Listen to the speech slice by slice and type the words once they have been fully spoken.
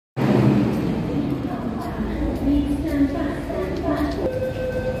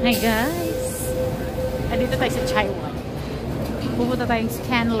Hi guys! Andito tayo sa Taiwan. Pupunta tayong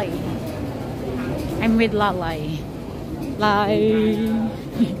Stanley. I'm with Lalay. Lai!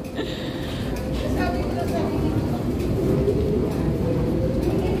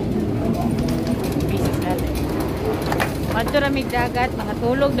 Business natin. Madto ramig dagat, mga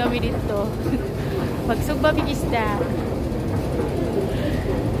tulog dami dito. Magsugba mig isda.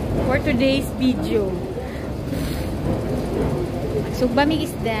 For today's video. Magsugba mig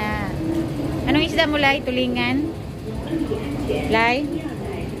isda. Anong isda mo, Lai? Tulingan? Lai?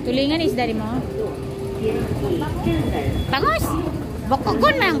 Tulingan isda rin mo? Bangus!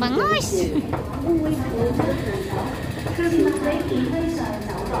 Bokogon lang, bangus!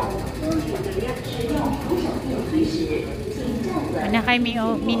 Ano kay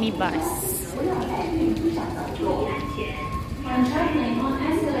minibus? When traveling on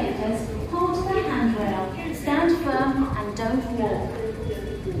escalators, hold the handrail, stand firm and don't walk.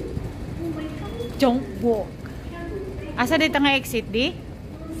 Don't walk. Asa dito nga exit di?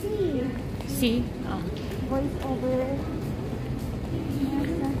 C. Oh. Voice over.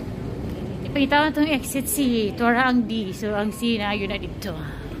 Ipakita ko itong exit C. Tora ang D. So ang C na yun na dito.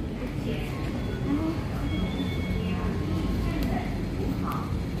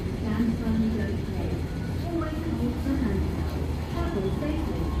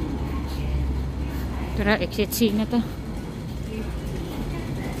 Tora exit C na to.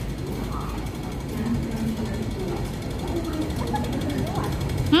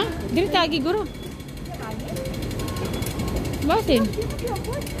 Hah? Dili tagi guro. Basin?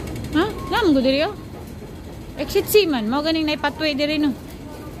 Ha? Naman ko diri oh. Exit C man. Mao ganing naipatway diri no.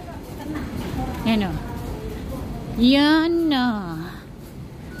 Yan oh. Yan na.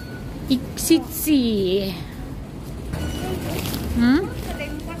 Exit C. Hmm?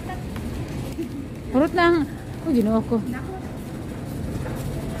 Urot lang. Oh, ginawa ko.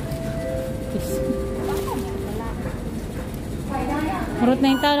 Urot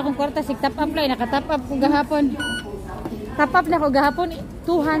na yung tao akong kwarta. Sig top up lang. Naka-top up ko gahapon. Top up na ko gahapon.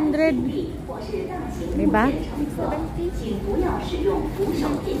 200. Diba?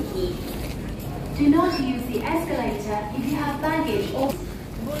 Do not use the escalator if you have baggage or...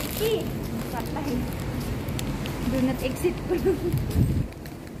 Bulky! Do not exit.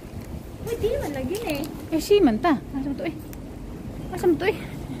 Pwede man lagi na eh. Eh, si man ta. Masam to eh. Masam to eh.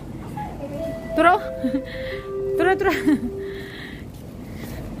 Turo. Turo, turo.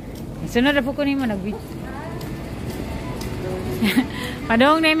 Sunod na po ko nimo nag-beat.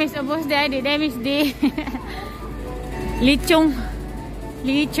 Padong namis obos di adi. Namis di. Lichong.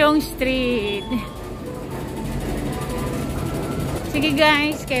 Lichong Street. Sige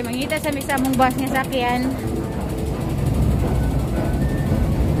guys. Kaya mangita sa misamong bus nga sakyan.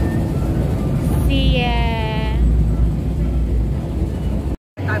 See ya.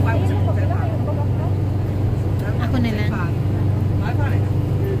 Ako na lang.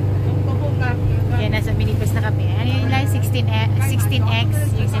 Yan, nasa minibus na kami. Ano yun lang? 16X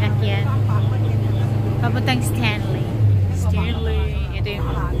yung sinakyan. Papuntang Stanley. Stanley. Ito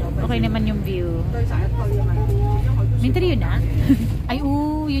yung, okay naman yung view. Minter yun na? Ay,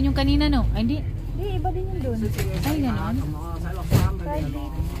 yun yung kanina no? Ay, hindi. Hindi, iba din yung doon. Ay, ganon.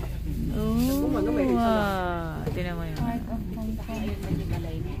 Oh, wow. Tinan mo yun.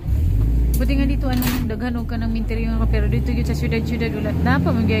 Buti nga dito, anong daghanog ka ng minter yung pero dito yun sa syudad-syudad ulat na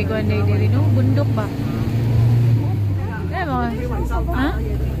pa, magyayagawan na yun no? Bundok ba? Kaya mo? Ha?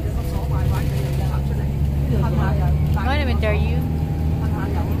 Ano na minter yun?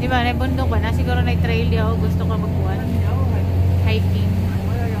 Diba, na bundok ba? Na siguro na trail di ako gusto ko magkuhan. Hiking.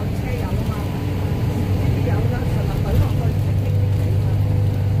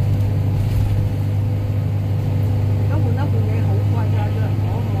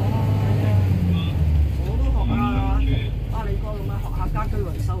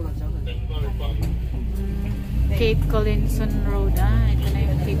 Cape Collinson Road. Ito na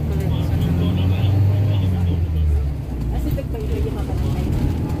yung Cape Collinson Road.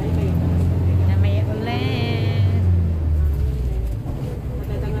 Na may ulit.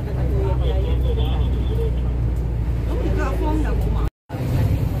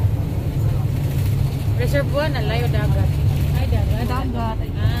 Reservoir na layo dagat. Ay, dagat. Dagat.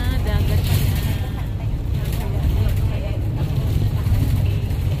 Dagat.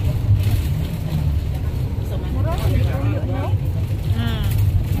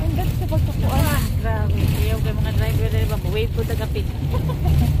 Grabe. Ayaw kayo mga driver na rin. Wave ko tagapit.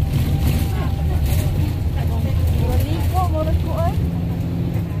 Wali ko, murag ko ay.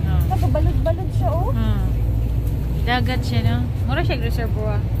 Nakabalod-balod siya oh. Dagat siya no. Mura siya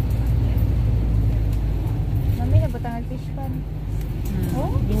reservoir. Mami, nabutang ang fish pan.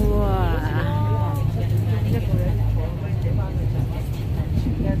 Wow.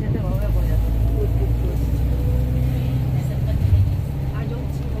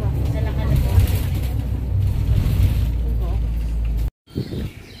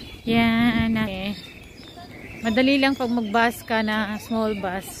 Yan. Okay. Madali lang pag mag-bus ka na small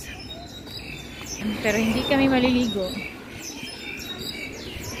bus. Pero hindi kami maliligo.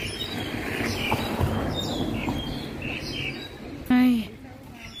 Ay.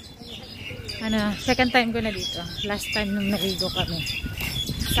 Second time ko na dito. Last time nung naligo kami.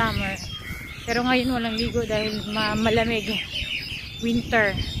 Summer. Pero ngayon walang ligo dahil malamig.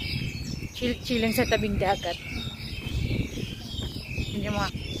 Winter. Chill lang sa tabing dagat. Yun yung mga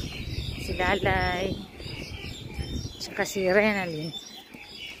si Lalay. Tsaka si Renalyn.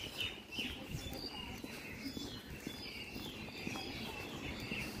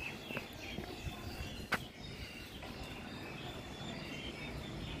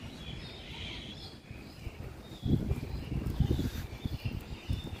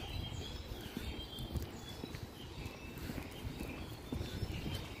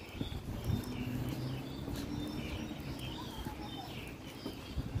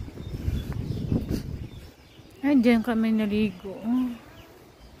 Ay, dyan kami naligo.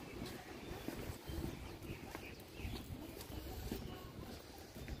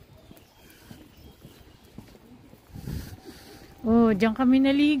 Oh, dyan kami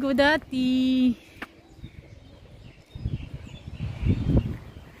naligo dati.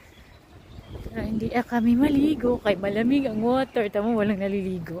 Pero hindi kami maligo. Kay malamig ang water. Tama, walang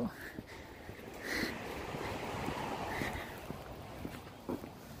naliligo.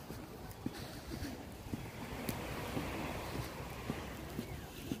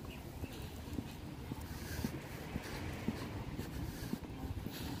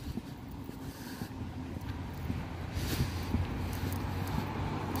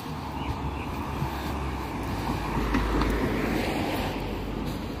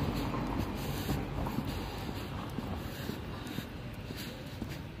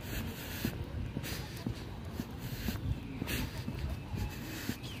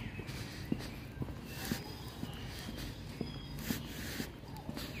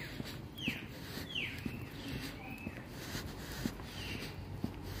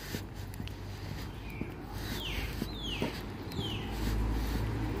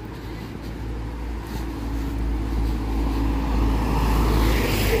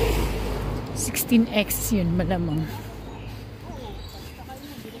 X yun malamang.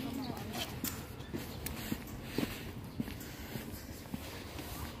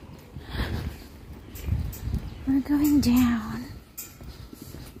 We're going down.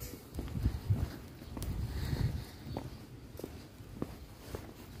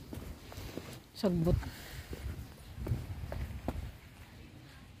 Sagbot.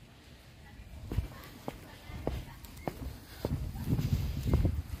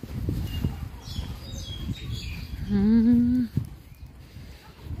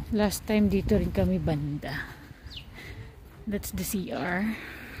 Last time dito rin kami banda. That's the CR.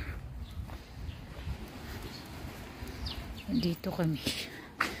 Dito kami.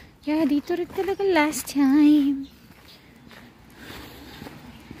 Yeah, dito rin talaga last time.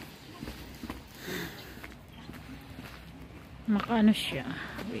 Makaano siya.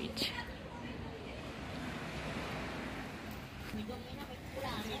 Wait.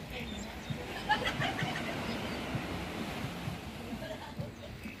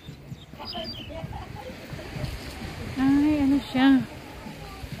 Ay, ano siya?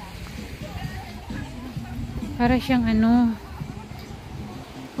 Para siyang ano.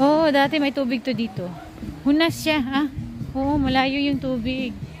 Oh, dati may tubig to dito. Hunas siya, ha? Oo, malayo yung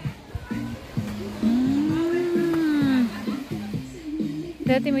tubig.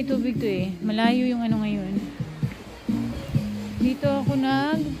 Dati may tubig to eh. Malayo yung ano ngayon. Dito ako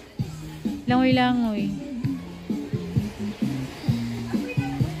langoy-langoy.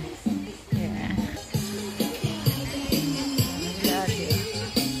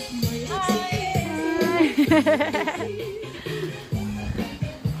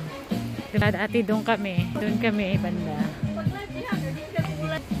 Dati doon kami banda.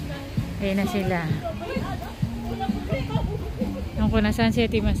 Ayun na sila. Doon ko nasaan si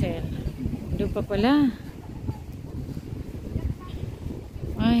Ate Marcel. Doon pa pala.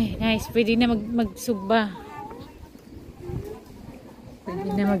 Ay, nice. Pwede na magsugba. Pwede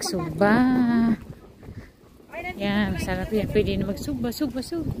na magsugba. Yan, masarap yan. Pwede na magsugba.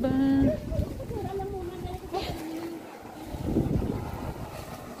 Sugba.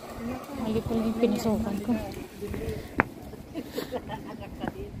 Mali pala yung pinasukan ko.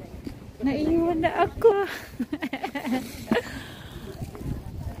 Naiwan na ako.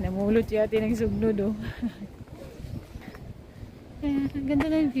 namulot yata ng sugnod, oh. Ang ganda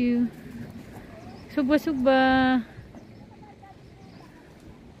ng view. Suba-suba.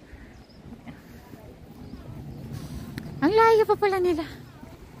 Ang layo pa pala nila.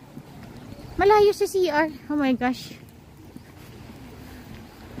 Malayo sa CR. Oh my gosh.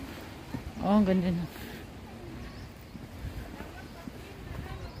 Oh, ang ganda na.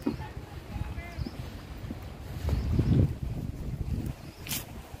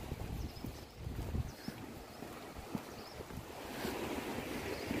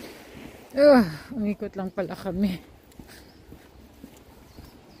 Umikot lang pala kami.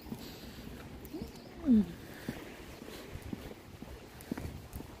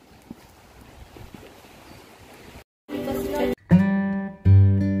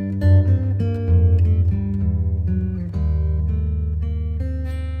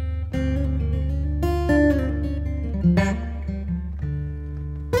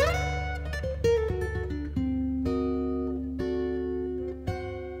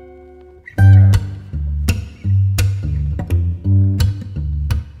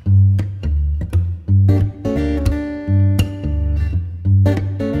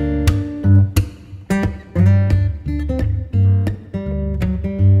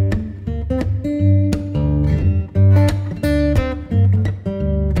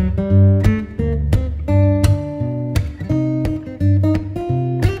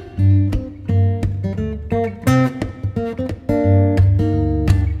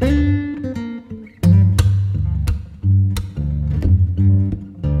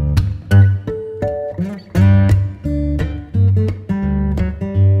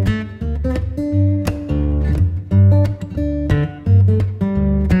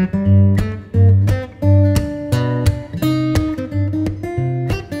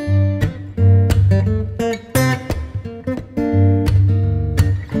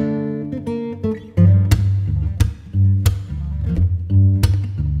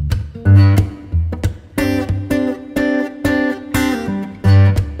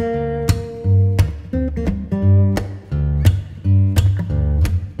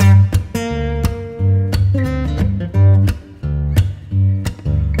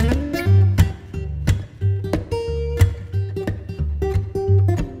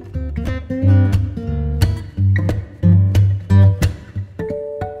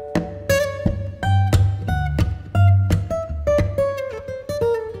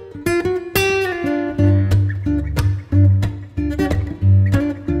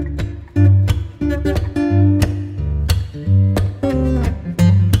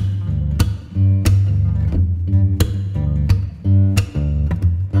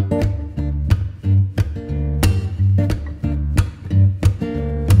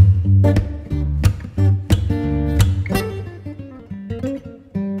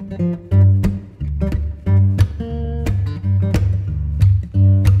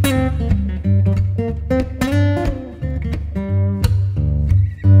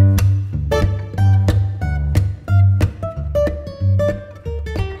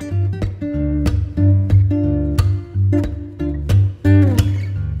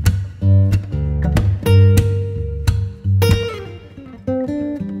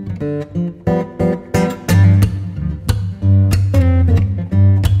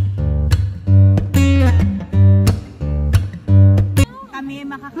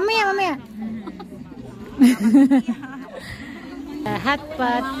 Hot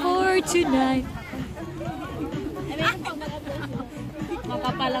pot for tonight.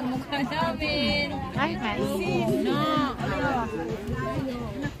 Makapalang mukha namin. Ay, mainit. No.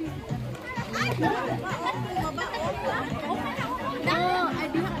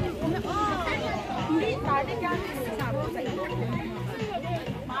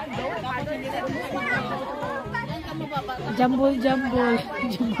 Jambol.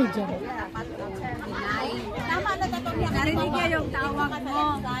 Tama na tatong yan. Narinig niya yung tawag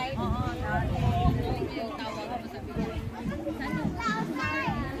mo. Oo. Narinig yung tawag mo.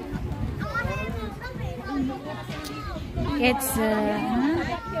 It's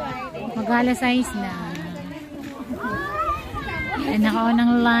mag-alas 6 na. And naka-on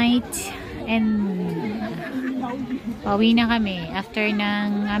ng light and pauwi na kami. After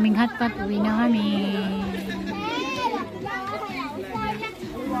ng aming hotpot, uwi na kami.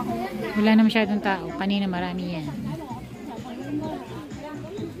 Wala na masyadong tao. Kanina marami yan.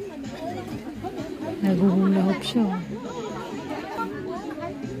 Naguhulahop siya.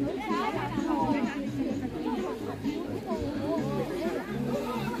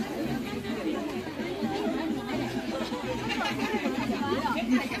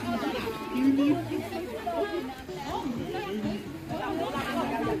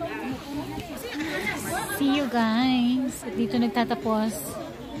 guys. At dito nagtatapos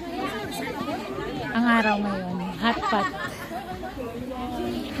ang araw ngayon. Hot pot.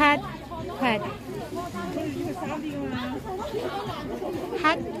 Hot pot.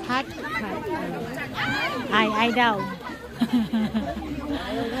 Hot, hot, hot. Ay daw.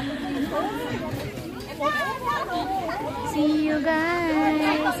 See you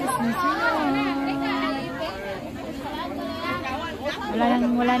guys.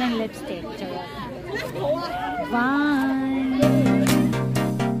 Wala nang lipstick. Bye.